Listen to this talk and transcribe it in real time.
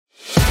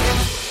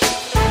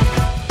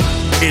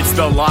It's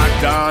the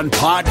Locked On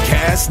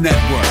Podcast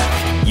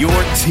Network, your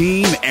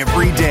team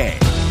every day.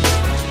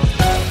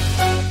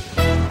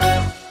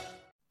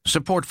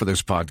 Support for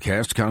this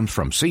podcast comes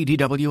from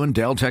CDW and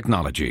Dell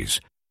Technologies.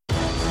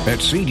 At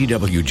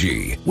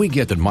CDWG, we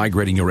get that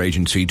migrating your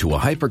agency to a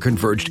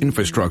hyper-converged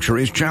infrastructure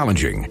is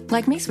challenging.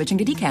 Like me switching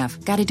to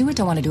decaf. Gotta do it,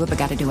 don't want to do it, but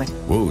gotta do it.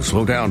 Whoa,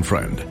 slow down,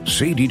 friend.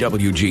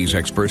 CDWG's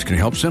experts can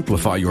help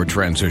simplify your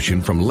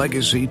transition from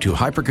legacy to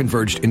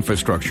hyper-converged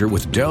infrastructure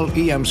with Dell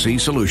EMC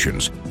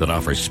solutions that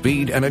offer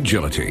speed and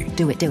agility.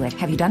 Do it.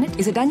 Have you done it?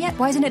 Is it done yet?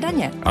 Why isn't it done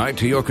yet?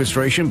 IT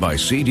orchestration by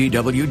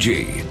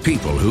CDWG.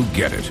 People who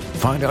get it.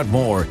 Find out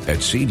more at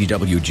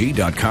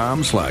cdwg.com/Dell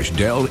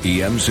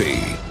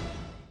EMC.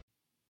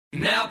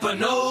 Napa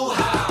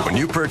know-how. When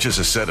you purchase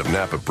a set of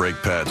Napa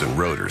brake pads and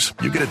rotors,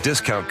 you get a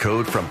discount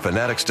code from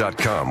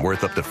Fanatics.com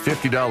worth up to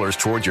 $50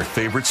 towards your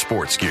favorite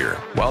sports gear.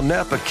 While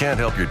Napa can't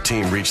help your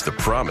team reach the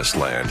promised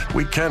land,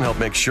 we can help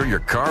make sure your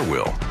car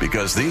will,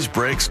 because these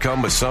brakes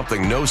come with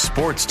something no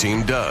sports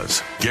team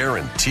does.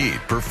 Guaranteed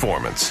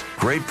performance.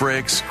 Great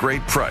brakes,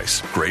 great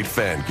price, great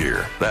fan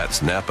gear.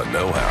 That's Napa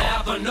know-how.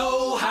 Napa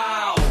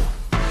know-how.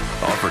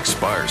 Offer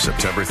expires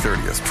September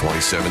 30th,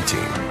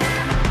 2017.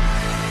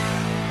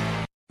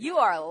 You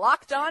are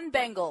Locked On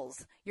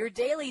Bengals, your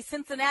daily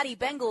Cincinnati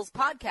Bengals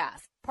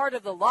podcast, part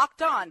of the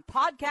Locked On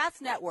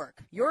Podcast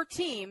Network, your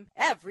team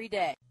every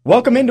day.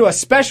 Welcome into a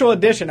special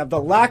edition of the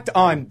Locked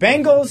On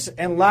Bengals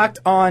and Locked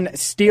On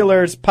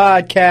Steelers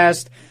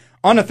podcast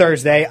on a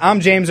Thursday. I'm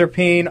James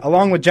Rapien,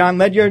 along with Jon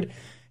Ledyard.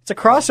 It's a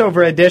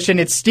crossover edition.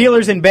 It's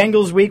Steelers and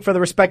Bengals week for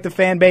the respective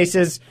fan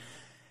bases.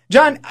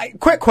 John,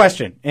 quick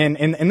question, and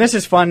this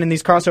is fun, and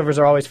these crossovers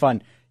are always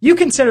fun. You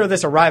consider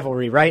this a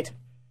rivalry, right?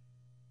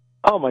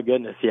 Oh, my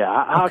goodness, yeah.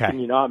 How Okay.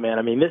 can you not, man?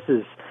 I mean, this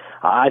is,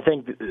 I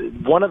think,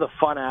 one of the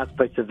fun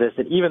aspects of this,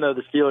 and even though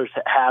the Steelers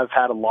have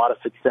had a lot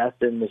of success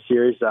in the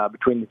series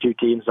between the two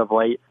teams of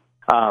late,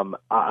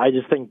 I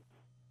just think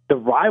the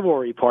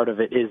rivalry part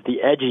of it is the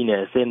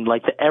edginess, and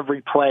like to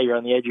every play you're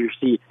on the edge of your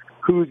seat.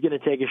 Who's going to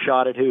take a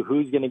shot at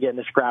who's going to get in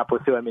a scrap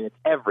with who. I mean, it's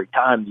every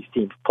time these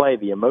teams play,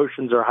 the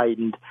emotions are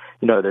heightened.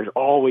 You know, there's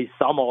always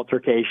some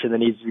altercation that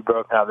needs to be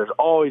broken out. There's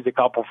always a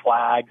couple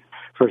flags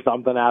for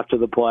something after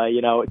the play.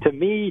 You know, to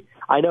me,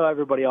 I know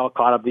everybody all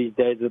caught up these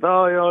days with,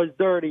 oh, you know, it's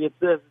dirty, it's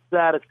this, it's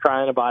that, it's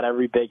crying about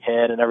every big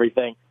hit and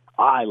everything.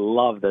 I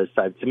love those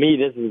types. To me,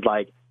 this is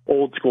like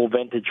old school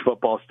vintage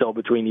football still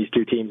between these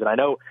two teams. And I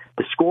know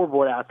the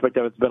scoreboard aspect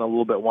of it's been a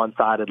little bit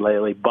one-sided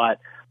lately, but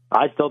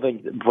I still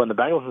think when the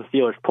Bengals and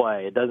Steelers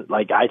play, it doesn't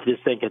I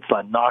just think it's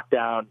a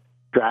knockdown,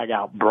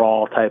 drag-out,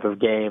 brawl type of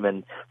game.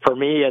 And for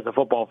me, as a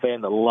football fan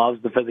that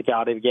loves the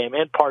physicality of the game,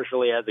 and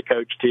partially as a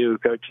coach too,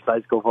 coaches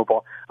high school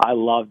football, I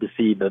love to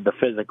see the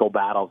physical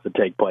battles that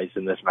take place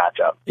in this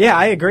matchup. Yeah,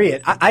 I agree.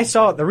 I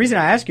saw the reason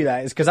I ask you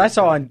that is because I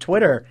saw on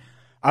Twitter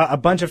a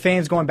bunch of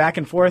fans going back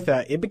and forth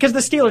because the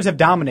Steelers have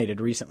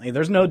dominated recently.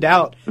 There's no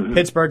doubt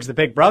Pittsburgh's the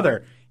big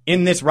brother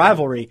in this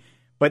rivalry.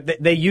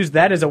 But they use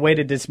that as a way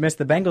to dismiss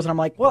the Bengals. And I'm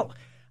like, well,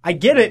 I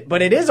get it,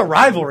 but it is a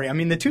rivalry. I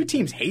mean, the two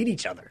teams hate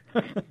each other.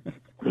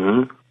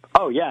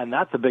 Oh, yeah, and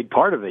that's a big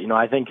part of it. You know,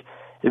 I think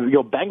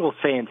Bengals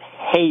fans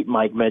hate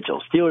Mike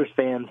Mitchell. Steelers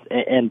fans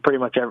and pretty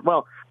much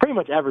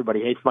everybody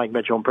hates Mike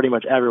Mitchell, and pretty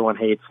much everyone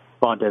hates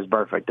Vontaze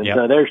Burfict. And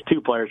so there's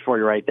two players for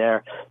you right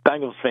there.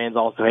 Bengals fans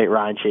also hate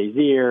Ryan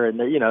Shazier, and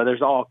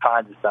there's all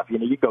kinds of stuff. You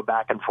know, you go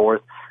back and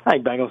forth. I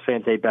think Bengals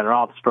fans hate Ben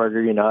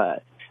Roethlisberger. You know,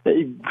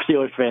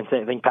 Steelers fans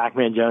think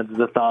Pac-Man Jones is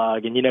a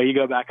thug, and you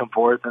go back and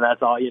forth, and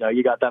that's all.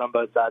 You got that on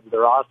both sides of the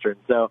roster. And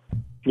so,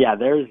 yeah,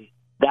 there's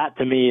that.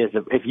 To me, is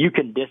if you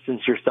can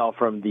distance yourself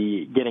from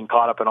the getting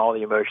caught up in all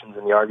the emotions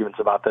and the arguments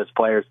about those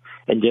players,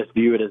 and just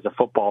view it as a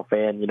football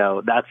fan,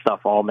 that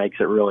stuff all makes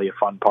it really a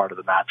fun part of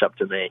the matchup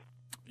to me.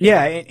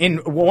 Yeah, in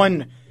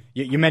one,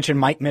 you mentioned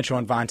Mike Mitchell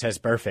and Vontaze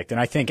Burfict,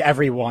 and I think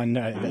everyone,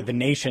 the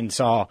nation,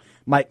 saw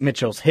Mike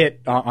Mitchell's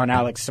hit on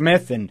Alex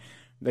Smith, and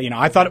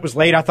I thought it was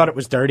late. I thought it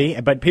was dirty,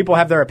 but people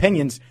have their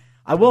opinions.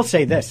 I will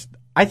say this.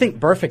 I think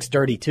Burfict's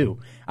dirty, too.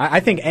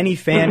 I think any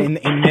fan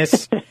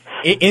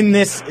in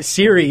this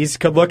series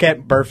could look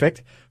at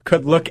Burfict,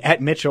 could look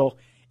at Mitchell,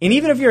 and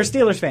even if you're a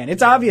Steelers fan,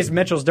 it's obvious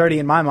Mitchell's dirty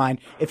in my mind.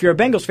 If you're a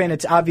Bengals fan,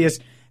 it's obvious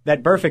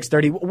that Burfict's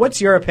dirty.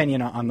 What's your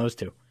opinion on those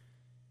two?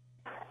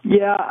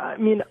 Yeah, I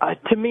mean,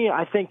 to me,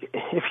 I think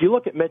if you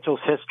look at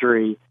Mitchell's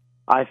history,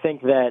 I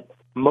think that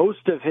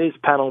most of his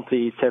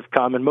penalties have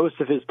come, and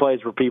most of his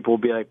plays where people will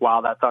be like,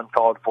 wow, that's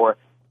uncalled for,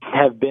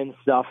 have been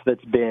stuff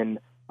that's been,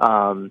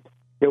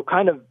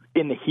 kind of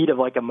in the heat of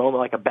like a moment,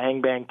 like a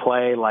bang-bang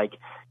play, like,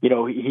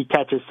 he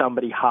catches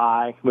somebody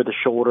high with a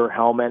shoulder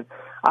helmet.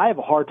 I have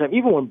a hard time,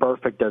 even when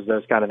Burfict does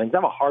those kind of things, I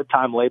have a hard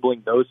time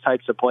labeling those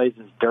types of plays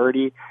as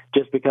dirty,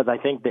 just because I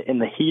think that in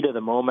the heat of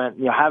the moment,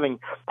 having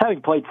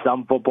played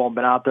some football and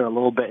been out there a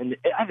little bit, and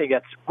I think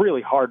that's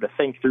really hard to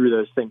think through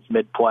those things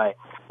mid-play.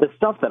 The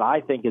stuff that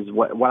I think is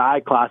what I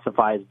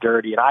classify as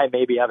dirty, and I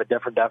maybe have a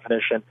different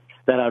definition,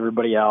 than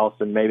everybody else,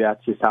 and maybe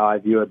that's just how I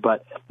view it.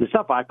 But the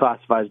stuff I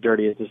classify as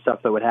dirty is the stuff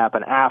that would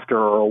happen after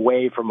or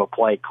away from a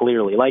play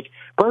clearly. Like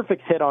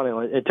Burfict's hit on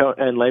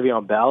and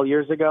Le'Veon Bell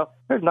years ago,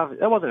 there's nothing.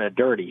 That wasn't a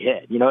dirty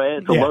hit.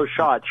 It's a low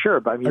shot, sure,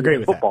 but I mean,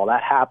 in football,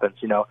 that happens.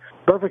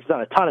 Burfict's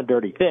done a ton of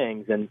dirty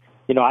things, and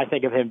I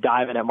think of him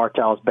diving at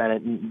Martellus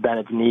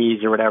Bennett's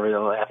knees or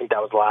whatever. I think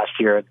that was last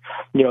year.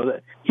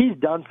 He's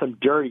done some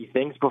dirty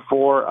things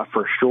before,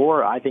 for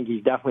sure. I think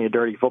he's definitely a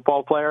dirty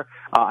football player.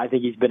 I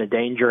think he's been a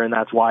danger, and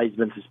that's why he's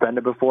been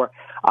suspended before.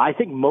 I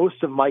think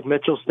most of Mike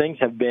Mitchell's things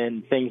have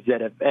been things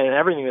that have, and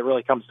everything that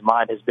really comes to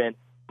mind has been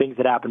things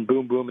that happen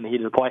boom, boom in the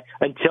heat of the play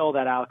until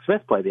that Alex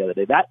Smith play the other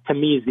day. That, to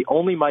me, is the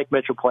only Mike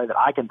Mitchell play that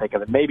I can think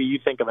of, and maybe you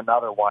think of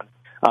another one.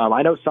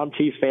 I know some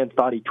Chiefs fans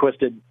thought he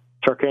twisted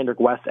Charkandrick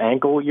West's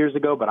ankle years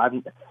ago, but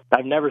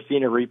I've never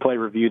seen a replay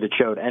review that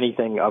showed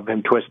anything of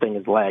him twisting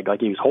his leg.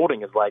 Like he was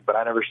holding his leg, but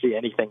I never see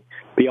anything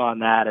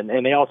beyond that.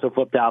 And they also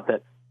flipped out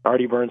that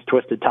Artie Burns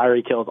twisted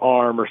Tyreek Hill's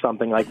arm or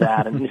something like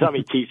that. And some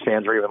Chiefs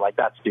fans were even like,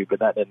 "That's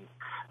stupid.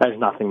 There's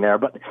nothing there."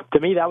 But to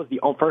me, that was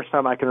the first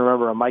time I can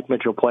remember a Mike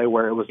Mitchell play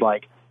where it was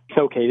like,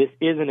 okay, this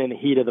isn't in the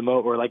heat of the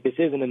moment, or like this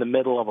isn't in the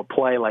middle of a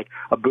play, like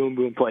a boom,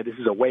 boom play. This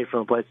is away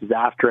from the play. This is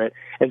after it.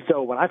 And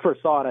so when I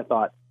first saw it, I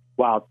thought,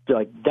 wow,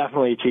 like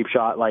definitely a cheap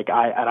shot.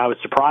 I was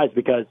surprised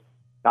because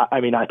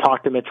I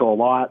talked to Mitchell a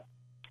lot.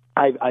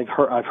 I've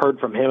heard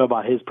from him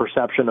about his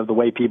perception of the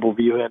way people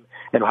view him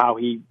and how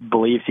he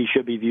believes he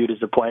should be viewed as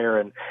a player.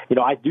 And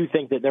I do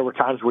think that there were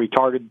times where he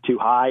targeted too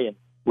high and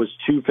was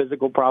too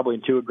physical, probably,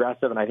 and too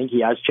aggressive. And I think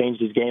he has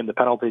changed his game. The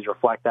penalties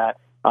reflect that.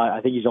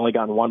 I think he's only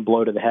gotten one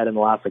blow to the head in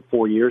the last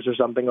 4 years or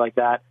something like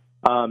that.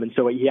 And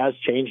so he has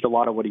changed a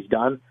lot of what he's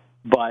done.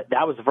 But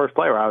that was the first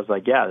play where I was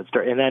like, yeah, that's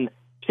dirty. And then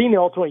seeing the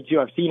All-22,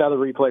 I've seen other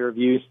replay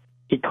reviews.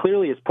 He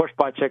clearly is pushed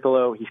by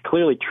Chicolo. He's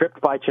clearly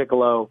tripped by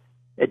Chicolo.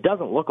 It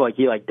doesn't look like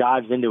he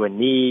dives into a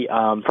knee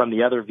from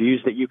the other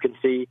views that you can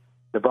see.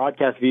 The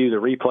broadcast view, the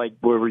replay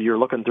where you're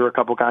looking through a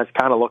couple guys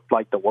kind of looked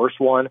like the worst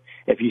one.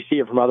 If you see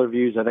it from other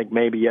views, I think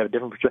maybe you have a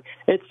different perspective.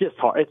 It's just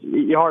hard.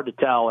 It's hard to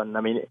tell. And,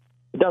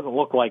 it doesn't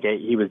look like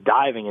he was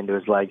diving into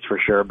his legs for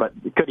sure, but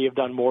could he have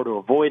done more to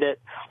avoid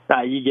it?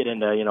 You get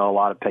into, a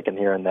lot of picking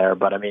here and there,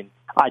 but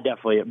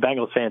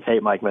Bengals fans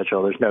hate Mike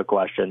Mitchell. There's no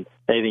question.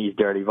 They think he's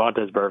dirty.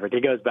 Vontaze Burfict.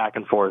 It goes back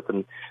and forth,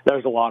 and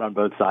there's a lot on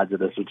both sides of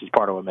this, which is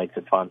part of what makes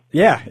it fun.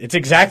 Yeah, it's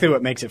exactly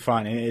what makes it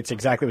fun. It's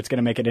exactly what's going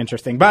to make it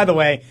interesting. By the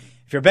way,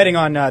 if you're betting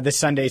on this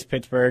Sunday's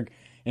Pittsburgh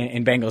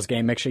and Bengals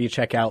game, make sure you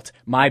check out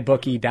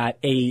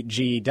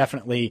mybookie.ag.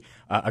 Definitely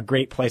a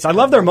great place. I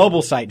love their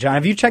mobile site, John.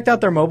 Have you checked out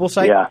their mobile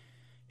site?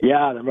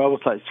 Yeah, their mobile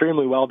site is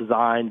extremely well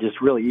designed,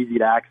 just really easy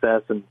to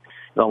access, and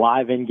the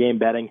live in-game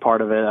betting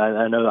part of it.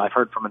 I know I've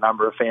heard from a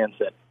number of fans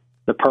that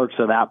the perks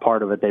of that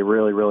part of it they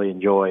really, really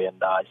enjoy, and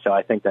so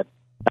I think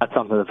that's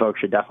something that folks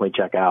should definitely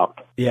check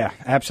out. Yeah,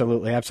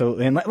 absolutely.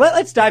 And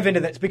let's dive into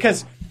this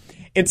because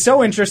it's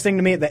so interesting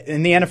to me that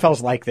in the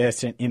NFL's like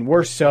this, and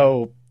we're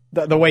so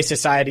the way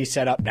society's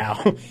set up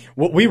now.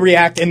 We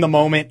react in the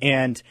moment,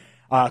 and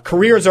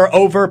careers are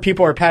over.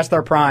 People are past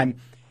their prime.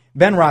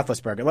 Ben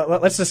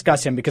Roethlisberger, let's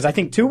discuss him because I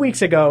think 2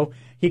 weeks ago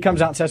he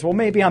comes out and says, well,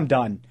 maybe I'm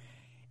done.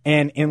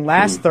 And in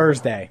last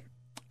Thursday,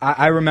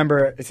 I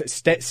remember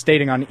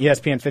stating on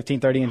ESPN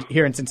 1530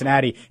 here in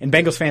Cincinnati, and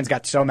Bengals fans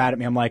got so mad at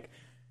me. I'm like,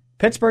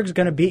 Pittsburgh's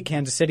going to beat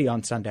Kansas City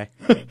on Sunday.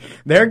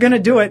 They're going to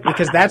do it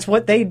because that's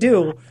what they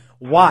do.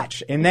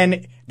 Watch. And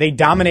then they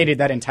dominated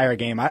that entire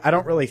game. I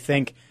don't really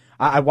think –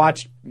 I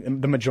watched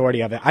the majority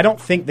of it. I don't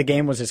think the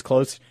game was as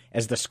close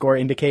as the score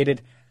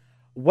indicated.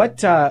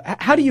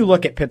 How do you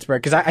look at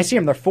Pittsburgh? Because I see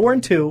them; they're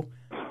 4-2,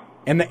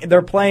 and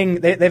they're playing.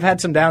 They've had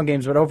some down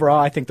games, but overall,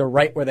 I think they're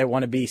right where they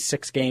want to be.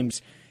 6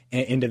 games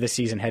into the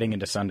season, heading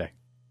into Sunday.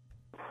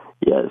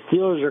 Yeah, the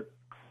Steelers are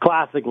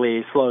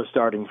classically a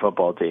slow-starting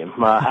football team.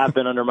 Have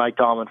been under Mike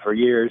Tomlin for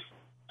years,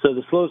 so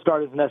the slow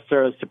start isn't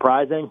necessarily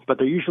surprising. But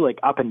they're usually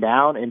up and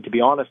down. And to be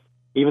honest,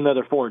 even though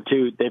they're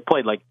 4-2, they've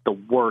played the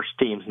worst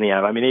teams in the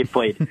NFL. They've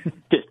played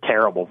just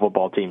terrible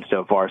football teams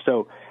so far.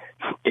 So,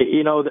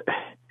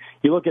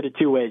 you look at it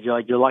two ways.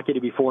 You're lucky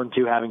to be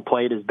 4-2, having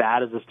played as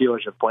bad as the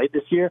Steelers have played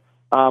this year.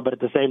 But at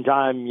the same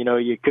time,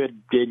 you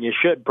could and you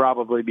should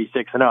probably be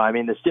 6-0.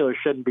 The Steelers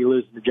shouldn't be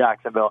losing to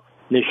Jacksonville.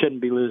 And they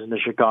shouldn't be losing to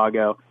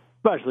Chicago,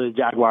 especially the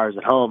Jaguars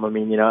at home.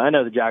 I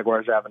know the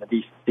Jaguars are having a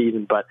decent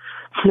season, but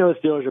the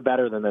Steelers are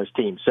better than those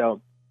teams. So,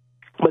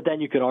 but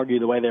then you could argue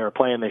the way they were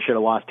playing, they should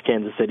have lost to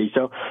Kansas City.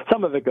 So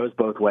some of it goes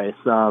both ways.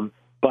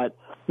 But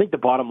I think the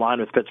bottom line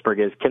with Pittsburgh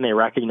is, can they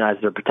recognize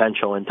their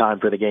potential in time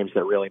for the games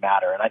that really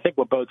matter? And I think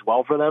what bodes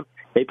well for them,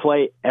 they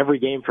play every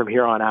game from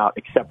here on out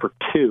except for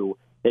 2.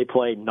 They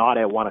play not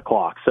at 1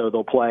 o'clock. So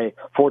they'll play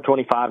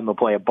 4:25 and they'll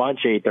play a bunch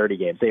of 8:30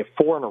 games. They have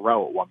 4 in a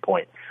row at one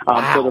point.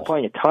 Wow. So they're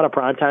playing a ton of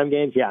primetime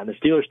games. Yeah, and the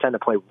Steelers tend to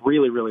play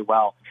really, really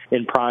well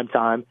in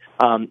primetime.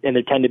 And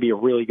they tend to be a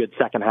really good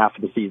second half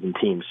of the season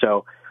team.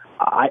 So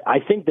I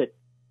think that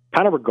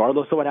kind of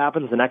regardless of what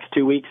happens the next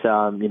 2 weeks,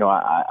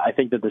 I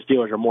think that the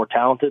Steelers are more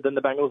talented than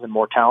the Bengals and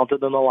more talented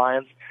than the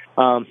Lions.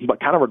 But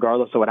kind of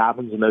regardless of what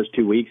happens in those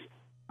 2 weeks,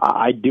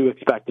 I do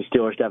expect the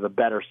Steelers to have a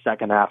better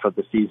second half of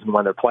the season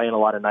when they're playing a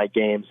lot of night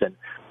games. And,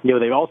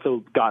 they've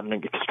also gotten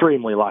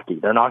extremely lucky.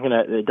 They're not going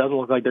to, it doesn't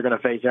look like they're going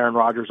to face Aaron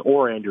Rodgers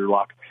or Andrew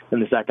Luck in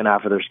the second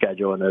half of their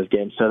schedule in those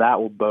games. So that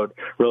will bode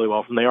really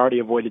well from them. They already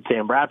avoided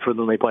Sam Bradford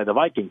when they play the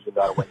Vikings and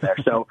got a win there.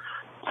 So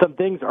some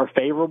things are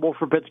favorable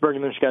for Pittsburgh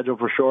in their schedule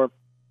for sure.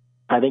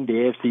 I think the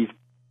AFC's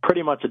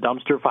pretty much a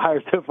dumpster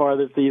fire so far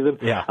this season.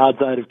 Yeah.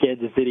 Outside of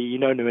Kansas City.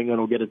 New England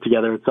will get it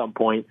together at some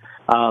point.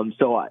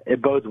 So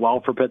it bodes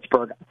well for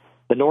Pittsburgh.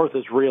 The North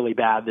is really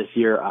bad this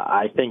year.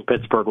 I think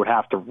Pittsburgh would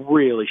have to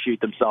really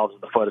shoot themselves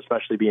in the foot,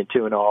 especially being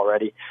 2-0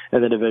 already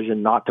in the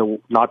division, not to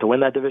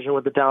win that division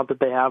with the talent that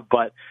they have.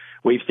 But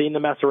we've seen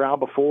them mess around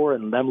before,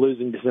 and them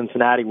losing to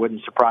Cincinnati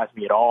wouldn't surprise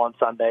me at all on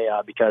Sunday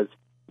because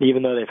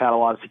even though they've had a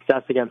lot of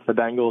success against the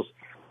Bengals,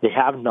 they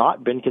have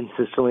not been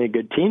consistently a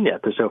good team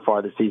yet so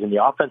far this season.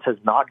 The offense has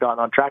not gotten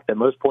on track. The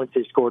most points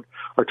they scored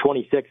are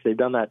 26. They've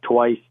done that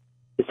twice.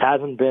 This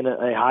hasn't been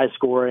a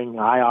high-scoring,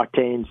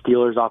 high-octane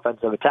Steelers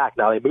offensive attack.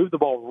 Now, they moved the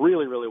ball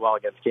really, really well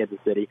against Kansas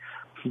City,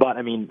 but,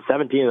 17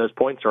 of those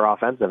points are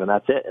offensive, and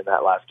that's it in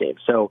that last game.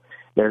 So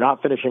they're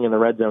not finishing in the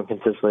red zone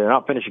consistently. They're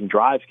not finishing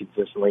drives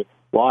consistently.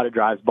 A lot of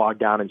drives bogged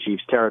down in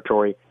Chiefs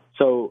territory.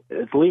 So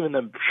it's leaving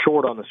them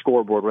short on the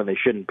scoreboard when they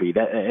shouldn't be.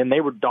 And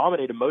they were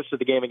dominated most of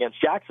the game against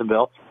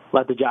Jacksonville,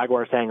 let the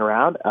Jaguars hang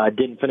around,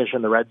 didn't finish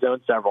in the red zone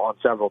on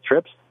several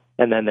trips.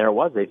 And then there it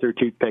was. They threw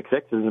 2 pick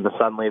sixes, and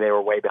suddenly they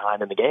were way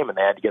behind in the game, and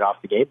they had to get off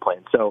the game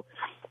plan. So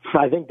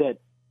I think that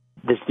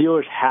the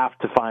Steelers have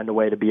to find a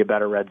way to be a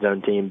better red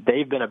zone team.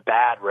 They've been a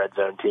bad red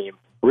zone team,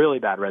 really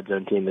bad red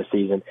zone team this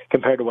season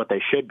compared to what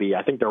they should be.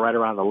 I think they're right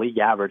around the league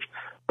average.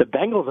 The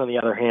Bengals, on the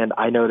other hand,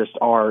 I noticed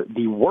are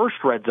the worst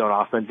red zone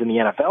offense in the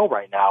NFL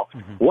right now.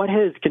 Mm-hmm. What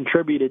has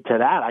contributed to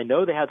that? I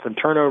know they had some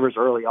turnovers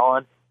early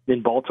on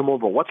in Baltimore,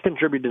 but what's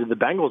contributed to the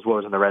Bengals'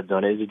 woes in the red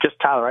zone? Is it just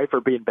Tyler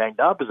Eifert being banged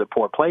up? Is it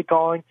poor play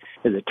calling?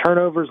 Is it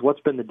turnovers?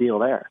 What's been the deal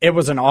there? It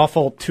was an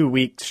awful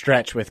 2-week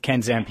stretch with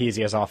Ken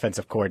Zampese as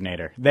offensive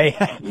coordinator.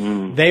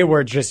 They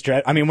were just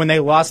when they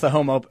lost the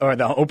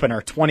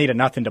opener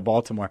 20-0 to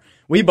Baltimore,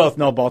 we both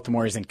know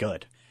Baltimore isn't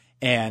good,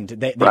 and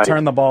they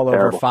turned the ball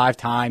over 5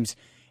 times.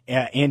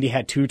 Andy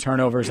had 2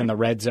 turnovers in the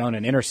red zone,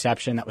 an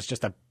interception that was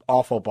just an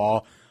awful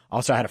ball.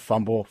 Also had a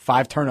fumble,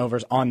 5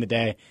 turnovers on the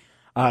day.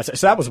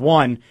 So that was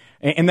one.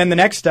 And then the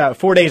next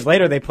 4 days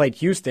later, they played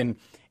Houston,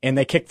 and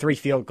they kicked 3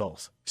 field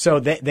goals.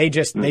 So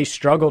they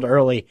struggled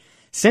early.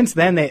 Since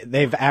then,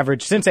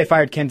 since they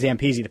fired Ken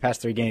Zampese the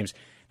past 3 games,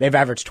 they've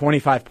averaged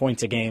 25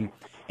 points a game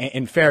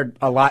and fared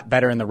a lot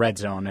better in the red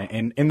zone.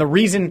 And the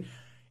reason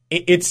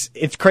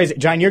it's crazy,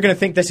 John, you're going to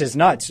think this is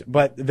nuts,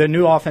 but the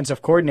new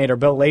offensive coordinator,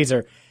 Bill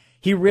Lazor,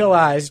 he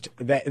realized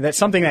that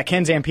something that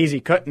Ken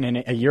Zampese couldn't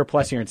in a year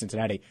plus here in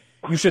Cincinnati.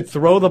 You should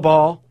throw the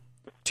ball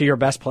to your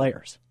best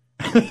players.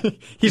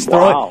 He's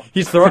throwing.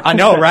 I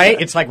know,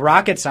 right? It's like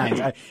rocket science.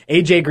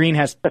 AJ Green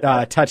has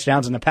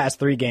touchdowns in the past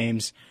 3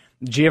 games.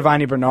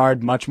 Giovanni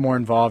Bernard much more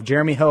involved.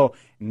 Jeremy Hill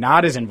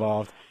not as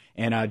involved,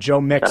 and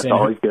Joe Mixon.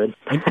 That's always good.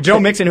 Joe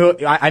Mixon, who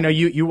I know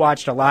you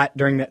watched a lot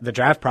during the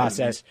draft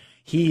process.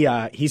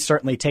 He's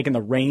certainly taken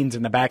the reins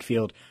in the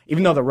backfield,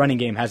 even though the running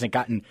game hasn't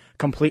gotten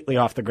completely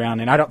off the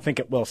ground, and I don't think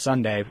it will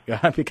Sunday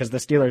because the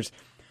Steelers'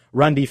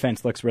 run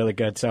defense looks really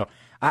good. So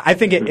I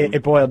think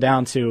it boiled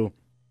down to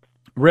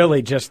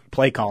really just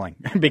play calling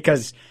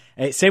because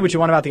say what you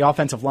want about the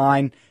offensive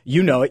line.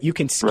 You know it. You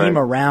can scheme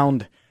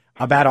around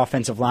a bad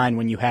offensive line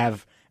when you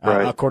have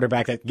a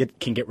quarterback that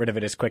can get rid of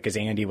it as quick as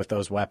Andy with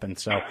those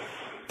weapons. So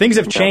things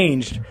have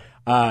changed.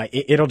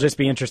 It'll just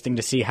be interesting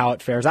to see how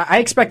it fares. I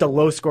expect a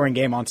low-scoring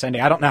game on Sunday.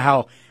 I don't know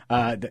how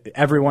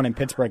everyone in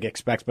Pittsburgh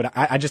expects, but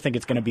I just think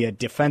it's going to be a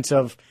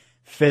defensive,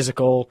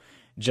 physical,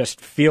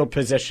 just field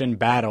position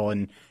battle,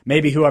 and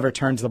maybe whoever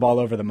turns the ball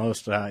over the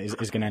most is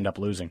going to end up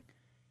losing.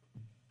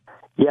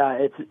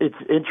 Yeah, it's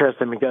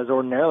interesting because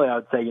ordinarily I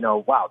would say,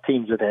 wow,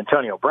 teams with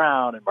Antonio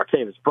Brown and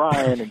Martavis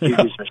Bryant and Juju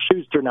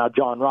Smith-Schuster, now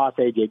John Ross,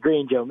 A.J.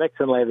 Green, Joe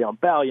Mixon, Le'Veon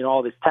Bell,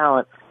 all this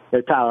talent.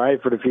 Tyler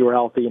Eifert, if he were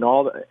healthy,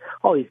 all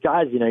these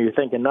guys, you're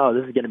thinking, no,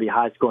 this is going to be a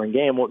high-scoring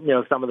game.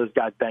 Well, some of those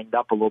guys banged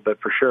up a little bit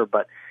for sure,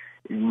 but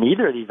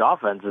neither of these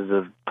offenses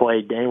have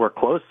played anywhere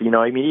close.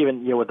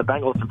 Even with the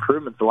Bengals'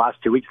 improvements the last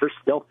 2 weeks, they're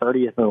still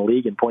 30th in the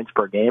league in points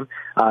per game.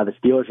 The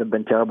Steelers have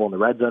been terrible in the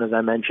red zone, as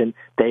I mentioned.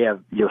 They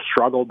have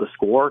struggled to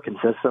score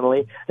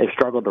consistently. They've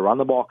struggled to run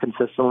the ball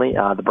consistently.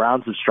 The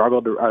Bengals have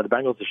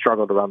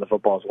struggled to run the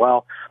football as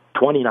well.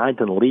 29th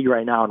in the league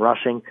right now in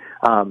rushing.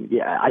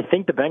 I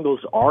think the Bengals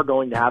are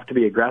going to have to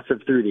be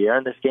aggressive through the air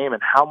in this game.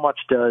 And how much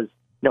does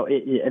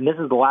and this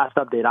is the last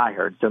update I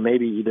heard, so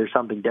maybe there's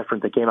something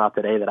different that came out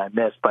today that I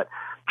missed. But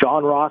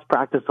John Ross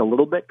practiced a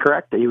little bit,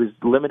 correct? He was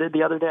limited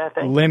the other day, I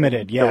think?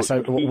 Limited, yes.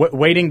 So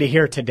waiting to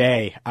hear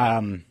today.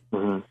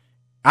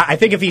 I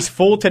think if he's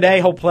full today,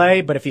 he'll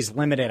play, but if he's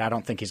limited, I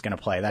don't think he's going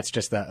to play. That's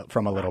just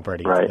from a little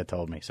birdie that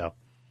told me. So.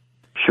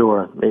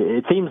 Sure.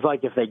 It seems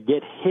like if they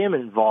get him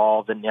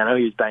involved, and I know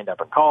he was banged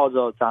up in college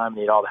all the time, and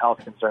he had all the health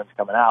concerns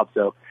coming out,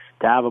 so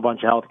to have a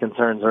bunch of health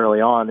concerns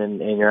early on in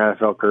your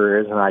NFL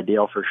career isn't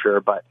ideal for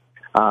sure. But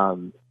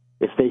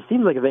it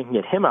seems like if they can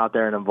get him out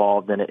there and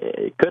involved, then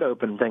it could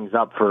open things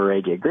up for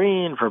A.J.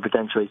 Green, for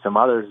potentially some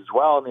others as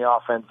well in the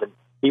offense. And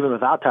even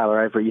without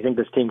Tyler Eifert, you think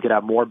this team could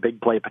have more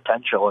big play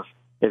potential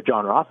if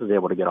John Ross is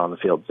able to get on the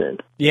field soon.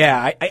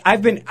 Yeah,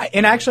 I've been,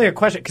 and actually a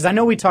question, because I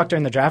know we talked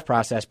during the draft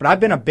process, but I've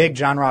been a big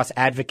John Ross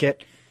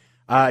advocate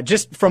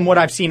just from what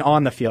I've seen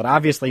on the field.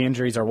 Obviously,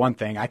 injuries are one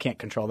thing. I can't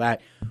control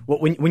that.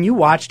 When you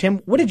watched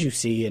him, what did you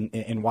see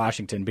in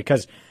Washington?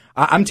 Because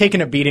I'm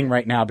taking a beating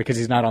right now because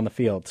he's not on the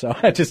field. So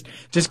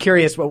just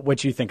curious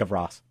what you think of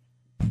Ross.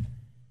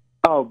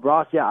 Oh,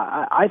 Ross, yeah.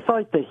 I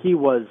thought that he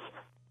was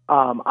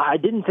I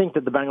didn't think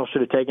that the Bengals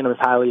should have taken him as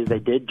highly as they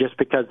did just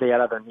because they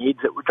had other needs.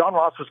 John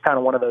Ross was kind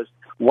of one of those,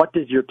 what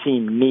does your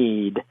team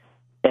need?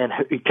 And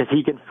because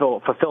he can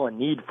fulfill a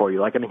need for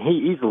you.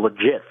 He's a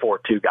legit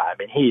 4-2 guy.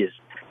 He is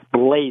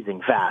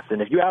blazing fast.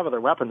 And if you have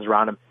other weapons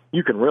around him,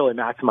 you can really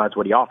maximize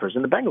what he offers.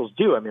 And the Bengals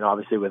do.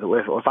 Obviously, with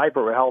Eifert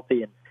were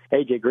healthy and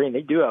A.J. Green,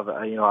 they do have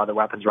other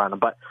weapons around them.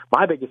 But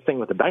my biggest thing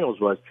with the Bengals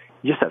was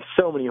you just have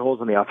so many holes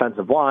on the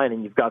offensive line,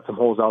 and you've got some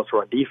holes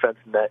elsewhere on defense.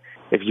 And that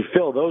if you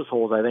fill those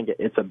holes, I think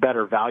it's a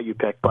better value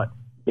pick. But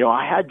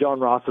I had John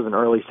Ross as an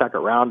early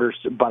second rounder,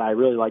 but I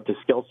really liked his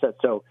skill set.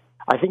 So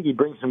I think he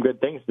brings some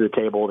good things to the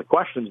table. The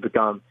questions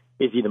become: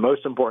 is he the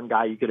most important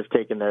guy you could have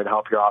taken there to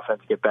help your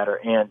offense get better?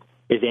 And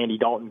is Andy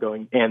Dalton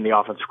going, and the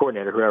offensive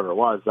coordinator, whoever it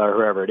was, or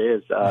whoever it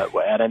is,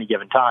 at any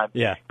given time,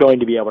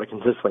 going to be able to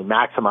consistently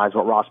maximize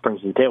what Ross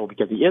brings to the table?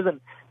 Because he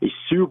isn't a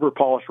super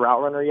polished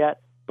route runner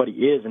yet, but he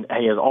is, and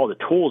he has all the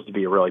tools to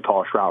be a really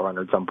polished route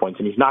runner at some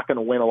points. And he's not going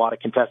to win a lot of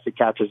contested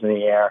catches in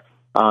the air.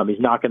 He's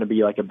not going to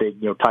be like a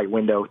big, tight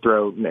window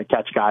throw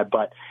catch guy,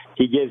 but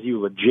he gives you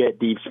legit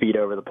deep speed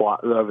over the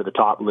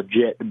top,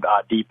 legit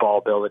deep ball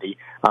ability.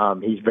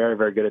 He's very,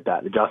 very good at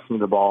that, adjusting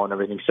the ball and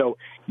everything. So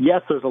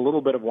yes, there's a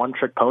little bit of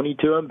one-trick pony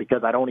to him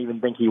because I don't even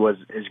think he was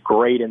as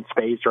great in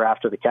space or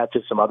after the catch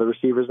as some other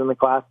receivers in the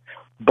class.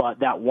 But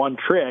that one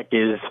trick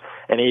is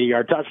an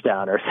 80-yard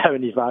touchdown or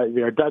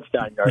 75-yard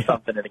touchdown or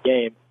something in a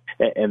game.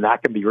 And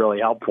that can be really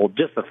helpful.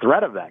 Just the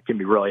threat of that can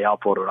be really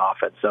helpful to an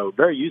offense. So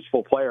very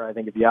useful player, I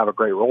think, if you have a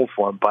great role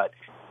for him. But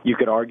you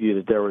could argue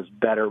that there was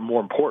better,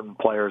 more important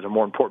players and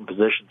more important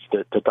positions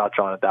to touch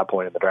on at that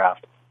point in the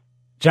draft.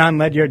 Jon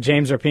Ledyard,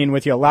 James Rapien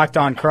with you. Locked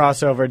On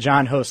Crossover.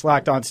 John hosts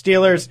Locked On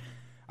Steelers.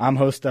 I'm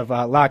host of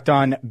Locked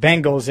On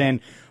Bengals.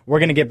 And we're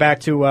going to get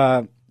back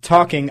to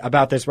talking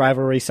about this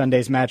rivalry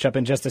Sunday's matchup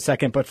in just a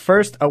second. But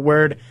first, a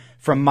word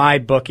from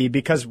MyBookie,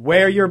 because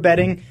where you're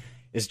betting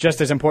is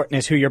just as important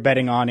as who you're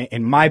betting on.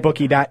 In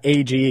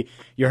mybookie.ag,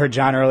 you heard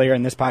John earlier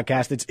in this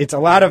podcast.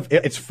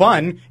 It's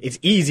fun, it's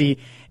easy,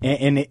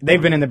 and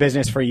they've been in the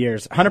business for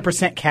years.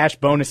 100% cash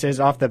bonuses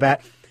off the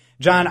bat.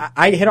 John,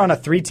 I hit on a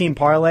 3-team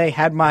parlay,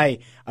 had my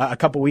a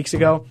couple weeks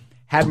ago,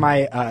 had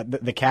my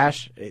the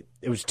cash.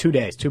 It was 2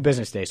 days, 2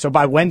 business days. So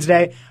by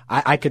Wednesday,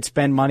 I could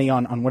spend money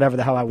on whatever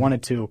the hell I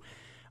wanted to.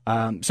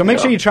 So make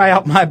sure you try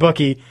out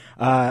MyBookie.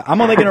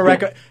 I'm only going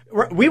to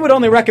we would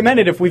only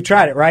recommend it if we've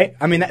tried it, right?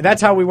 That's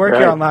how we work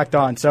here on Locked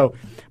On. So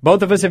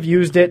both of us have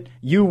used it.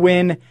 You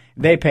win,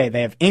 they pay.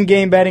 They have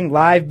in-game betting,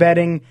 live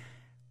betting.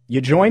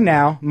 You join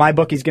now.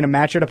 MyBookie's going to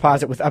match your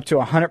deposit with up to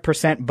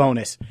 100%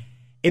 bonus.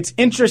 It's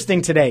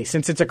interesting today,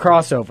 since it's a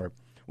crossover.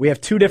 We have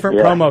 2 different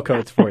promo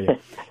codes for you.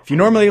 If you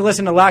normally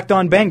listen to Locked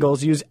On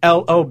Bengals, use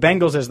LO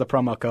Bengals as the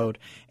promo code.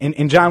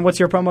 And John, what's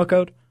your promo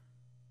code?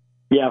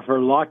 Yeah, for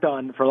Locked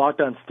On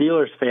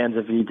Steelers fans,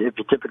 if you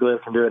typically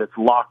listen to it, it's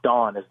Locked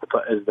On is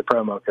the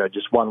promo code.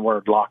 Just one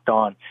word, Locked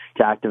On,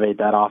 to activate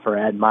that offer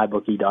at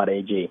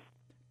mybookie.ag.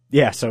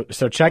 Yeah, so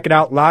check it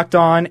out. Locked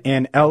On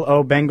and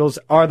LO Bengals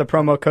are the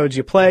promo codes.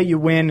 You play, you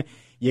win,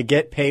 you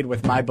get paid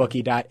with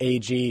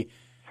mybookie.ag.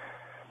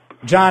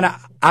 John,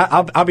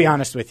 I'll be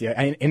honest with you,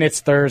 and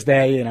it's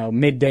Thursday,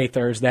 midday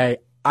Thursday.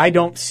 I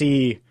don't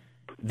see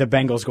the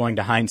Bengals going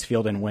to Heinz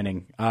Field and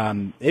winning.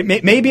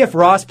 Maybe if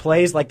Ross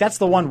plays, that's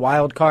the one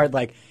wild card.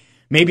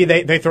 Maybe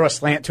they throw a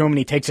slant to him and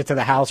he takes it to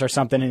the house or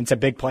something, and it's a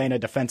big play in a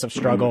defensive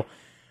struggle.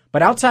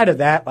 But outside of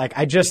that,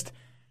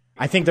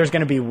 I think there's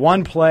going to be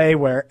one play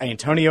where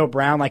Antonio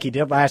Brown, like he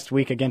did last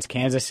week against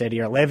Kansas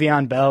City, or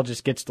Le'Veon Bell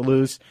just gets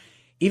loose.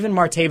 Even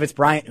Martavis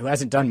Bryant, who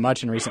hasn't done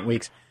much in recent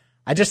weeks.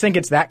 I just think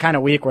it's that kind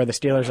of week where the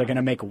Steelers are going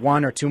to make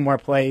 1 or 2 more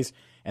plays,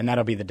 and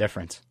that'll be the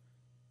difference.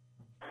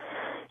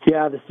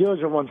 Yeah, the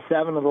Steelers have won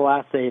 7 of the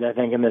last 8, I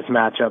think, in this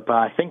matchup.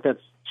 I think that's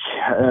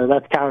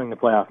counting the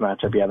playoff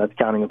matchup. Yeah, that's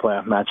counting the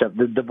playoff matchup.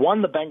 The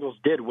one the Bengals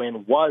did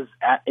win was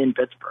in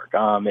Pittsburgh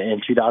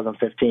in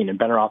 2015, and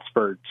Ben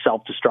Roethlisberger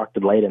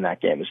self-destructed late in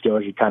that game. The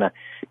Steelers had kind of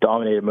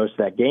dominated most of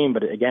that game,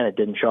 but again, it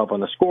didn't show up on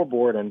the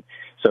scoreboard, and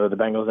so the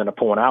Bengals ended up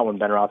pulling out when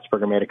Ben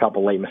Roethlisberger made a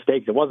couple late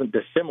mistakes. It wasn't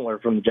dissimilar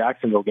from the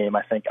Jacksonville game,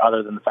 I think,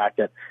 other than the fact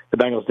that the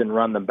Bengals didn't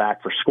run them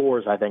back for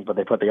scores, I think, but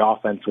they put the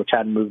offense, which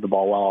hadn't moved the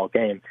ball well all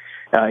game,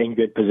 in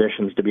good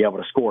positions to be able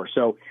to score.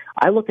 So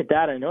I look at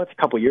that. I know it's a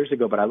couple years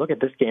ago, but I look at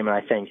this game and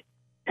I think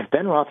if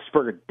Ben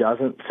Roethlisberger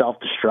doesn't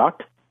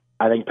self-destruct,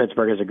 I think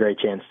Pittsburgh has a great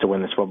chance to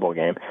win this football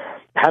game.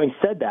 Having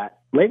said that,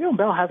 Le'Veon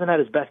Bell hasn't had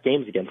his best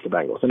games against the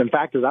Bengals. And in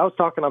fact, as I was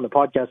talking on the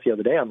podcast the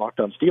other day on Locked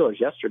On Steelers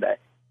yesterday,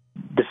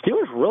 the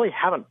Steelers really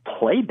haven't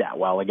played that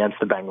well against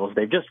the Bengals.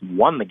 They've just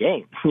won the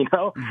game, you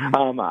know?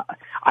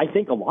 I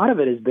think a lot of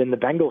it has been the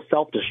Bengals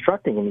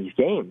self-destructing in these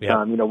games.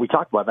 Yeah. We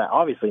talked about that,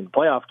 obviously, in the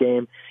playoff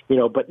game,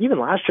 but even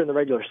last year in the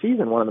regular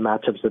season, one of the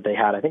matchups that they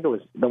had, I think it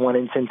was the one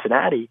in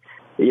Cincinnati,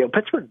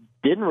 Pittsburgh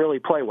didn't really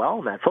play well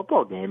in that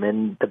football game,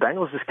 and the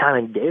Bengals just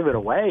kind of gave it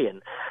away.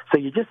 And so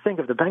you just think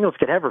if the Bengals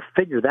could ever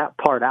figure that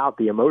part out,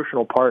 the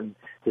emotional part and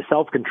the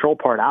self-control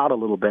part out a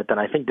little bit, then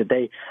I think that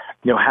they,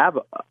 have.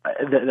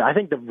 I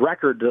think the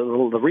record,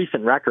 the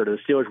recent record of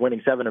the Steelers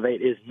winning 7 of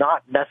 8 is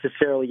not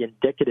necessarily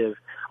indicative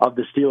of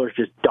the Steelers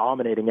just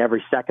dominating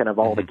every second of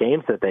all the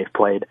games that they've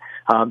played.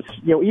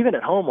 Even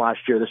at home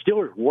last year, the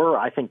Steelers were,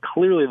 I think,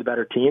 clearly the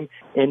better team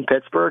in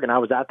Pittsburgh, and I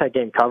was at that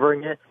game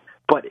covering it.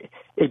 But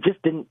it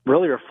just didn't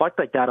really reflect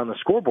like that on the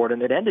scoreboard,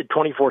 and it ended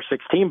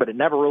 24-16, but it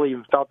never really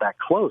even felt that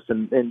close.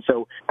 And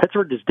so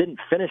Pittsburgh just didn't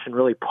finish and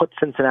really put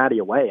Cincinnati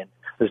away. And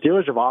the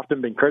Steelers have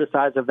often been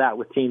criticized of that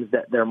with teams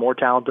that they're more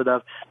talented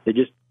of. They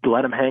just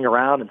let them hang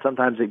around, and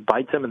sometimes it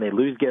bites them, and they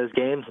lose those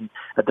games. And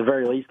at the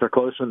very least, they're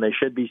closer than they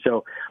should be.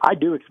 So I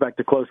do expect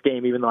a close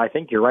game, even though I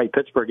think you're right.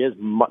 Pittsburgh is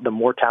the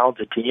more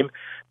talented team,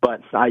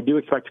 but I do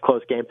expect a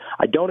close game.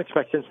 I don't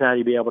expect Cincinnati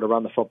to be able to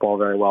run the football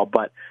very well,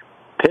 but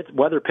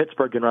whether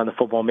Pittsburgh can run the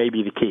football may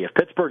be the key. If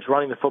Pittsburgh's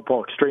running the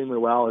football extremely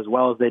well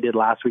as they did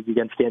last week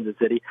against Kansas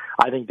City,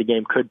 I think the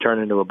game could turn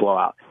into a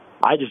blowout.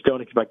 I just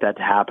don't expect that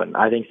to happen.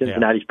 I think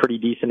Cincinnati's pretty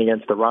decent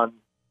against the run.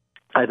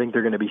 I think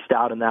they're going to be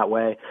stout in that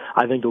way.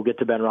 I think they'll get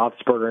to Ben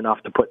Roethlisberger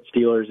enough to put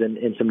Steelers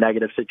in some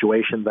negative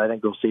situations. I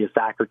think we'll see a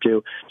sack or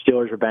two.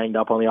 Steelers are banged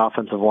up on the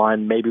offensive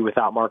line, maybe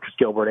without Marcus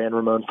Gilbert and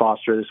Ramon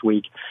Foster this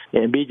week.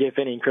 And B.J.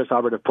 Finney and Chris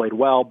Hubbard have played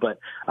well, but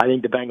I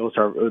think the Bengals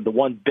are the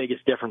one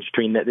biggest difference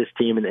between this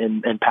team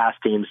and past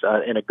teams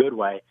in a good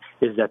way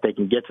is that they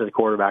can get to the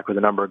quarterback with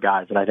a number of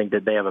guys, and I think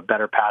that they have a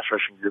better pass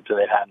rushing group than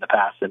they've had in the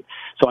past. And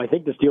so I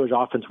think the Steelers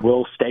offense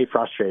will stay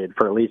frustrated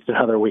for at least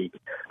another week.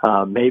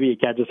 Maybe it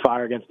catches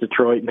fire against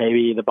Detroit.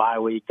 Maybe the bye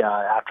week,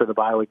 after the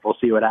bye week, we'll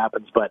see what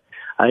happens. But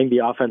I think the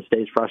offense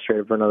stays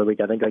frustrated for another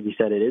week. I think, like you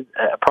said, it is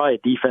probably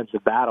a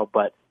defensive battle,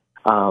 but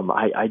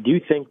I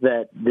do think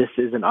that this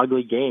is an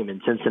ugly game,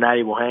 and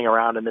Cincinnati will hang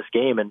around in this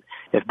game. And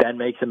if Ben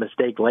makes a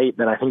mistake late,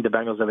 then I think the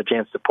Bengals have a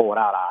chance to pull it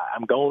out.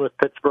 I'm going with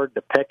Pittsburgh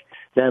to pick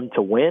them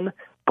to win.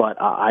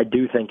 But I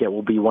do think it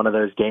will be one of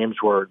those games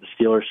where the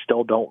Steelers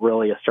still don't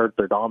really assert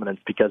their dominance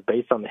because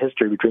based on the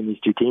history between these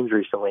two teams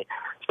recently,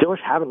 Steelers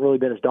haven't really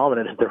been as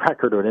dominant as the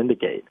record would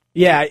indicate.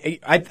 Yeah,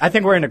 I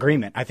think we're in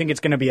agreement. I think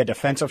it's going to be a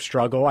defensive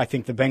struggle. I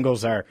think the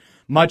Bengals are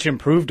much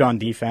improved on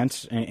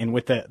defense, and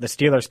with the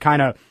Steelers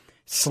kind of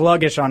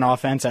sluggish on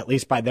offense, at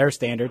least by their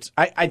standards.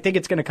 I think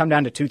it's going to come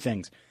down to two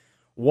things.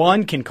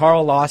 One, can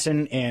Carl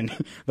Lawson and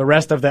the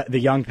rest of the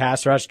young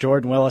pass rush,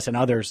 Jordan Willis and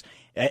others,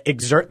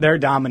 exert their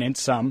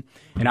dominance some?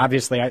 And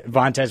obviously,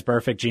 Vontaze,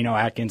 Burfict, Geno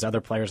Atkins,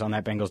 other players on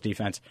that Bengals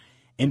defense.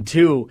 And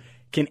two,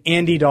 can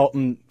Andy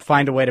Dalton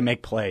find a way to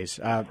make plays?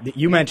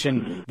 You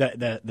mentioned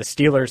the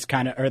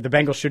Steelers or the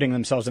Bengals shooting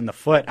themselves in the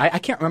foot. I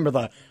can't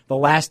remember the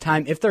last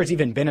time, if there's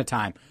even been a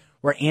time,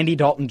 where Andy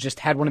Dalton just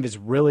had one of his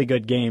really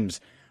good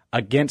games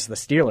against the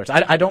Steelers.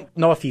 I don't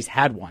know if he's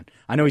had one.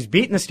 I know he's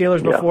beaten the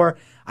Steelers before.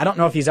 I don't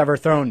know if he's ever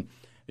thrown,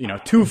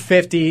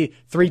 250,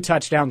 3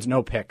 touchdowns,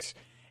 no picks.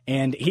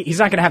 And he's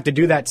not going to have to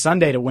do that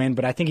Sunday to win,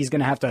 but I think he's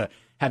going to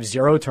have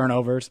 0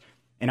 turnovers,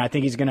 and I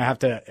think he's going to have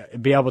to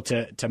be able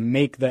to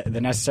make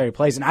the necessary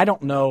plays. And I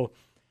don't know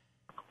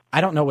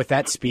with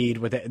that speed,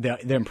 with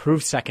the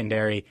improved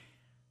secondary,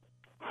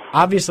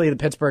 obviously the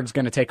Pittsburgh's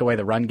going to take away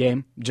the run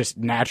game, just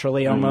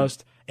naturally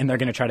almost, and they're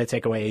going to try to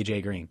take away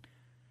A.J. Green.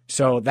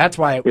 So that's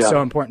why it was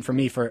so important for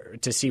me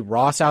to see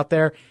Ross out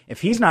there.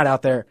 If he's not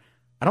out there,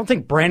 I don't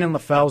think Brandon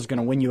LaFell is going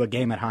to win you a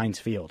game at Heinz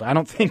Field. I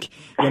don't think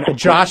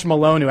Josh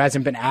Malone, who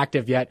hasn't been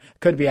active yet,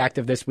 could be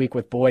active this week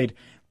with Boyd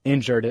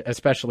injured,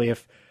 especially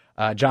if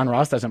John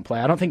Ross doesn't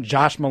play. I don't think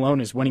Josh Malone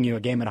is winning you a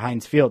game at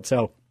Heinz Field.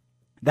 So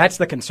that's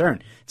the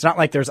concern. It's not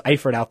like there's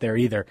Eifert out there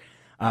either.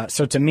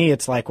 So to me,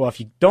 it's like, well, if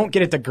you don't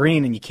get it to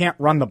Green and you can't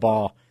run the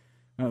ball,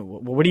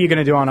 what are you going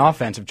to do on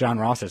offense if John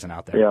Ross isn't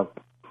out there? Yeah,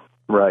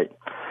 right.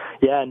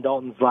 Yeah, in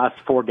Dalton's last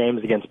 4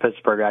 games against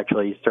Pittsburgh,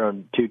 actually, he's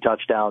thrown 2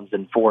 touchdowns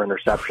and 4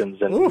 interceptions,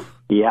 and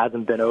he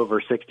hasn't been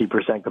over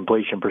 60%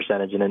 completion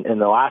percentage. And in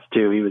the last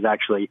 2, he was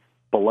actually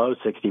below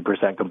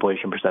 60%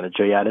 completion percentage.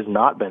 So, yeah, it has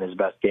not been his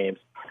best games.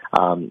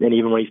 And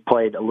even when he's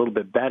played a little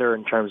bit better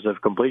in terms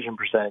of completion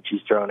percentage,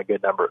 he's thrown a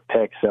good number of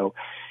picks. So,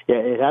 yeah,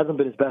 it hasn't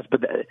been his best.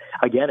 But,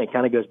 again, it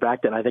kind of goes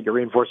back to, and I think it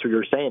reinforced what you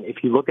were saying.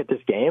 If you look at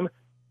this game,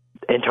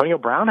 Antonio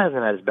Brown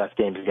hasn't had his best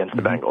games against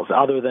the Bengals,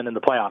 other than in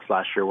the playoffs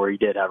last year where he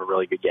did have a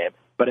really good game.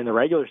 But in the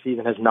regular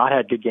season has not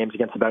had good games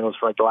against the Bengals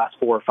for like the last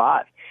 4 or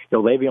 5.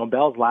 Le'Veon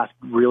Bell's last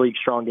really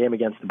strong game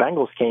against the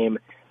Bengals came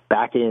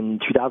back in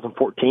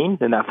 2014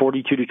 in that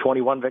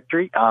 42-21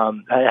 victory.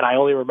 And I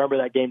only remember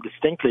that game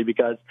distinctly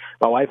because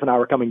my wife and I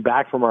were coming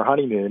back from our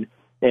honeymoon,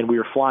 and we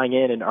were flying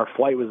in, and our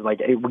flight was like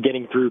we're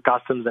getting through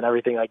customs and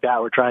everything like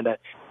that. We're trying to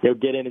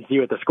get in and see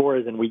what the score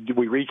is, and we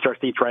reached our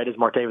seats right as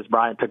Martavis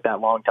Bryant took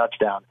that long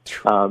touchdown.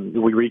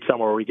 We reached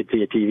somewhere where we could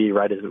see a TV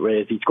right as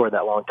he scored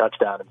that long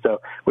touchdown, and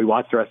so we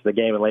watched the rest of the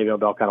game, and Le'Veon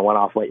Bell kind of went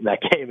off late in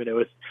that game, and it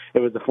was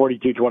a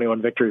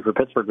 42-21 victory for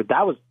Pittsburgh. But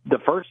that was the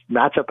first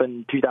matchup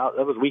in 2000.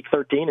 That was Week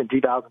 13 in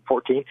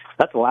 2014.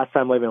 That's the last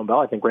time Le'Veon Bell,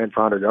 I think, ran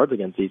for 100 yards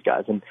against these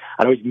guys, and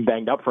I know he's been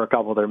banged up for a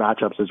couple of their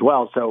matchups as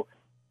well. So.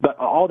 But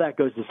all that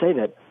goes to say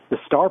that the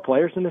star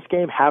players in this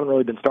game haven't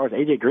really been stars.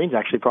 A.J. Green's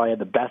actually probably had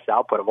the best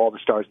output of all the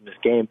stars in this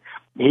game.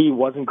 He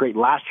wasn't great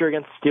last year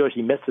against the Steelers.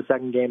 He missed the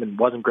second game and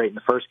wasn't great in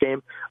the first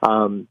game.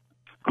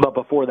 But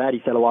before that,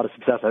 he's had a lot of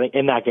success. I think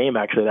in that game,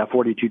 actually, that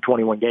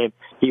 42-21 game,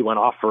 he went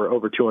off for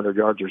over 200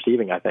 yards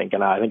receiving, I think.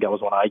 And I think that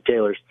was one of Ike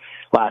Taylor's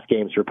last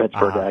games for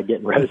Pittsburgh,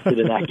 getting roasted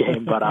in that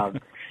game. But,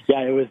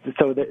 yeah, it was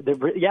so.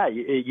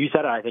 You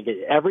said it. I think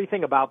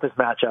everything about this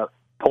matchup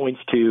points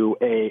to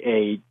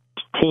a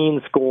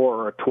teen score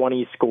or a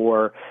 20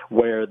 score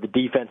where the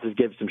defenses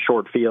give some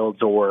short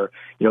fields or,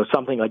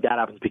 something like that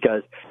happens,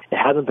 because it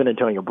hasn't been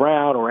Antonio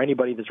Brown or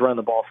anybody that's run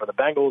the ball for the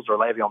Bengals or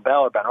Le'Veon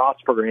Bell or Ben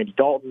Roethlisberger or Andy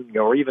Dalton,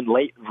 or even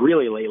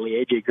really lately,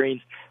 A.J.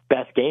 Green's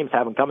best games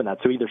haven't come in that.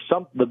 So either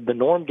the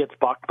norm gets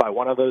bucked by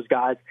one of those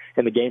guys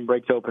and the game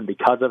breaks open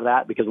because of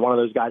that, because one of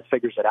those guys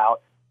figures it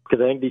out,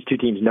 because I think these two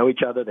teams know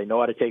each other. They know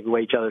how to take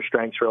away each other's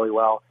strengths really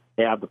well.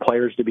 They have the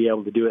players to be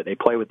able to do it. They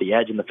play with the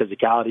edge and the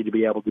physicality to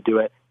be able to do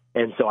it.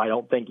 And so I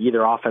don't think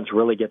either offense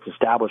really gets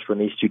established when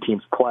these two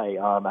teams play.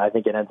 I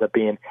think it ends up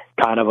being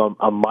kind of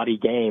a muddy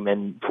game,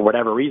 and for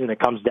whatever reason, it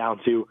comes down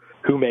to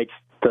who makes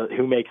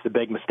the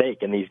big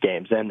mistake in these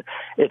games. And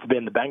it's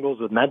been the Bengals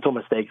with mental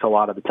mistakes a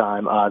lot of the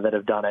time that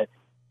have done it.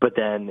 But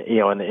then,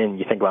 and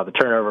you think about the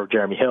turnover of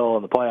Jeremy Hill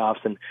in the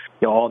playoffs and,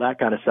 all that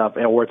kind of stuff,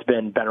 or it's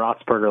been Ben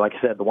Roethlisberger, like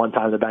I said, the one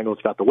time the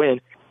Bengals got the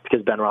win,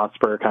 because Ben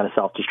Roethlisberger kind of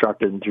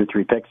self-destructed and threw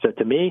 3 picks. So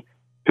to me,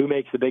 who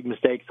makes the big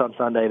mistakes on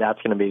Sunday, that's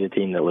going to be the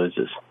team that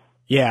loses.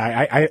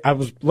 Yeah, I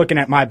was looking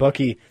at my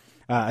bookie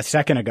a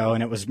second ago,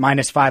 and it was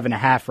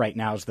 -5.5 right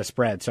now is the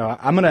spread. So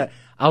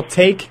I'll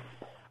take.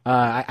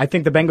 I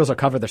think the Bengals will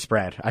cover the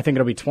spread. I think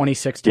it'll be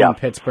 20-16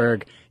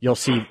 Pittsburgh. You'll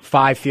see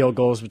 5 field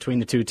goals between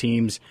the two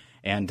teams,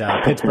 and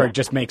Pittsburgh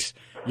just makes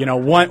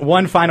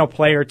one final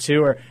play or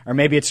two, or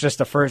maybe it's just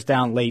a first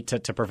down late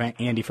to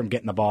prevent Andy from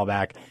getting the ball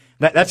back.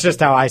 That's just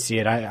how I see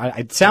it.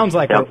 It sounds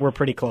like we're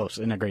pretty close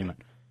in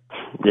agreement.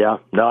 Yeah,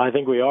 no, I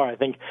think we are. I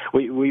think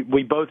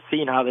we both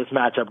seen how this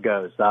matchup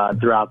goes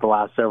throughout the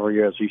last several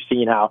years. We've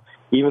seen how,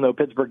 even though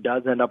Pittsburgh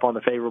does end up on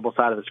the favorable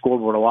side of the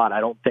scoreboard a lot, I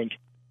don't think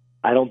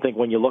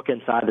when you look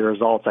inside the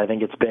results, I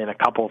think it's been a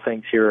couple of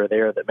things here or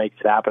there that makes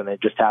it happen.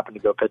 It just happened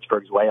to go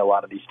Pittsburgh's way a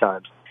lot of these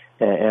times,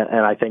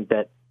 and I think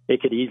that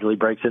it could easily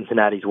break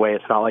Cincinnati's way.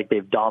 It's not like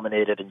they've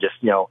dominated and just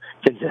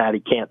Cincinnati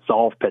can't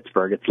solve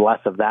Pittsburgh. It's less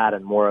of that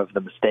and more of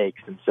the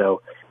mistakes, and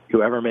so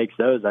whoever makes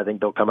those, I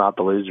think they'll come out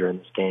the loser in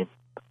this game.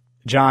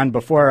 John,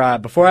 before I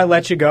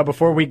let you go,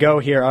 before we go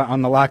here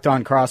on the Locked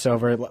On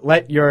crossover,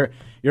 let your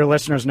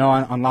listeners know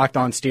on Locked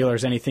On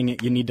Steelers anything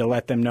you need to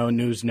let them know,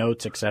 news,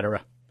 notes,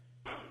 etc.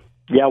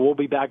 Yeah, we'll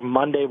be back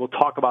Monday. We'll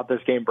talk about this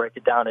game, break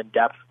it down in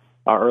depth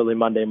early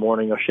Monday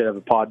morning. I should have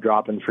a pod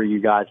dropping for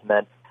you guys, and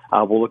then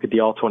we'll look at the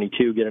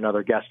All-22, get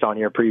another guest on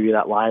here, preview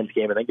that Lions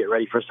game, and then get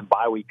ready for some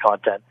bye week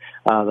content.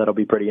 That'll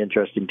be pretty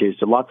interesting too.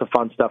 So lots of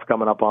fun stuff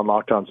coming up on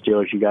Locked On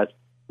Steelers, you guys.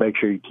 Make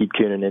sure you keep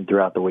tuning in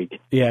throughout the week.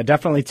 Yeah,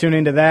 definitely tune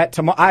into that.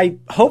 I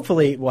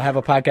hopefully will have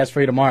a podcast for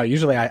you tomorrow.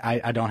 Usually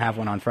I don't have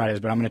one on Fridays,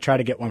 but I'm going to try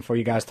to get one for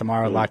you guys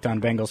tomorrow, Locked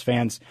On Bengals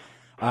fans.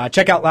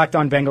 Check out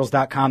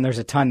LockedOnBengals.com. There's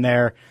a ton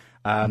there,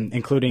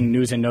 including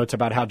news and notes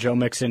about how Joe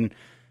Mixon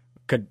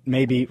could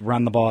maybe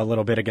run the ball a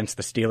little bit against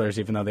the Steelers,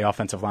 even though the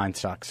offensive line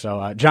sucks.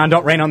 So, John,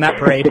 don't rain on that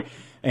parade.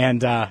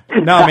 And no,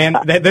 man,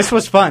 this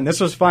was fun.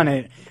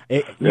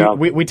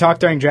 We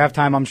talked during draft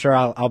time. I'm sure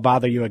I'll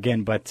bother you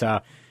again, but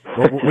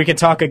we could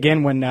talk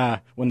again when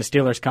the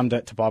Steelers come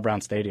to Paul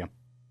Brown Stadium.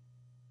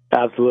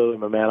 Absolutely,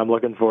 my man. I'm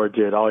looking forward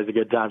to it. Always a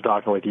good time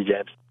talking with you,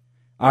 James.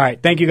 All right.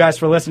 Thank you guys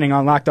for listening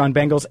on Locked On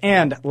Bengals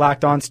and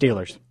Locked On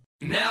Steelers.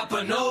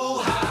 Napa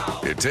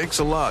know-how. It takes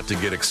a lot to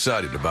get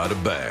excited about a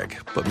bag,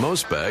 but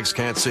most bags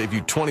can't save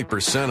you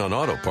 20% on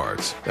auto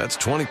parts. That's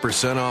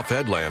 20% off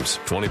headlamps,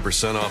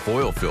 20% off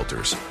oil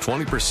filters,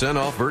 20%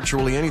 off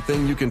virtually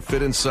anything you can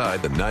fit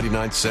inside the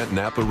 99-cent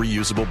Napa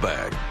reusable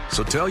bag.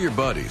 So tell your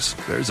buddies,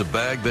 there's a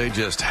bag they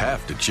just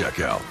have to check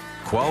out.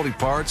 Quality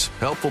parts,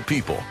 helpful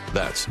people.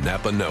 That's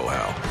Napa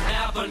know-how.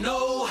 Napa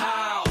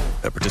know-how.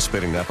 At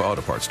participating Napa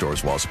Auto Parts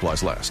stores while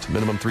supplies last.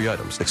 Minimum 3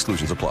 items.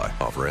 Exclusions apply.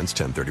 Offer ends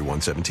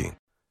 10/31/17.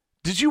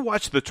 Did you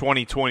watch the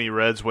 2020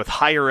 Reds with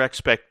higher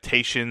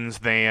expectations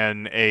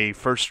than a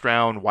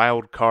first-round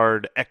wild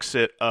card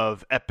exit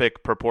of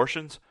epic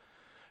proportions?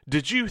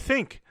 Did you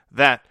think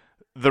that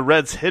the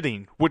Reds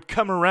hitting would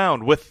come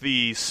around with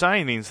the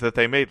signings that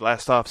they made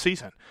last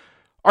offseason?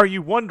 Are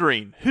you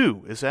wondering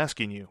who is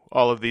asking you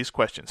all of these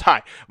questions?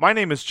 Hi, my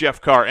name is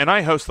Jeff Carr, and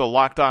I host the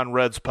Locked On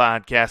Reds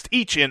podcast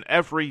each and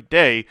every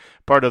day,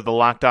 part of the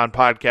Locked On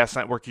Podcast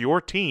Network,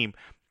 your team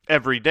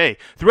every day.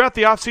 Throughout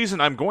the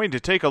offseason, I'm going to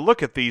take a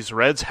look at these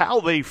Reds, how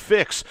they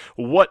fix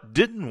what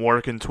didn't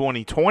work in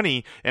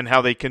 2020, and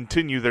how they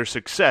continue their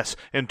success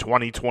in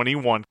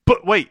 2021.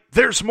 But wait,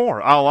 there's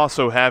more. I'll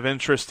also have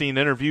interesting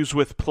interviews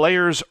with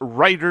players,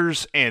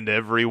 writers, and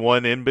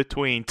everyone in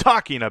between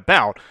talking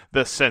about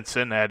the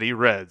Cincinnati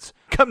Reds.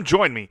 Come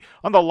join me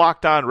on the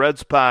Locked On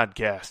Reds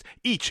podcast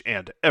each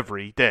and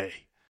every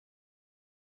day.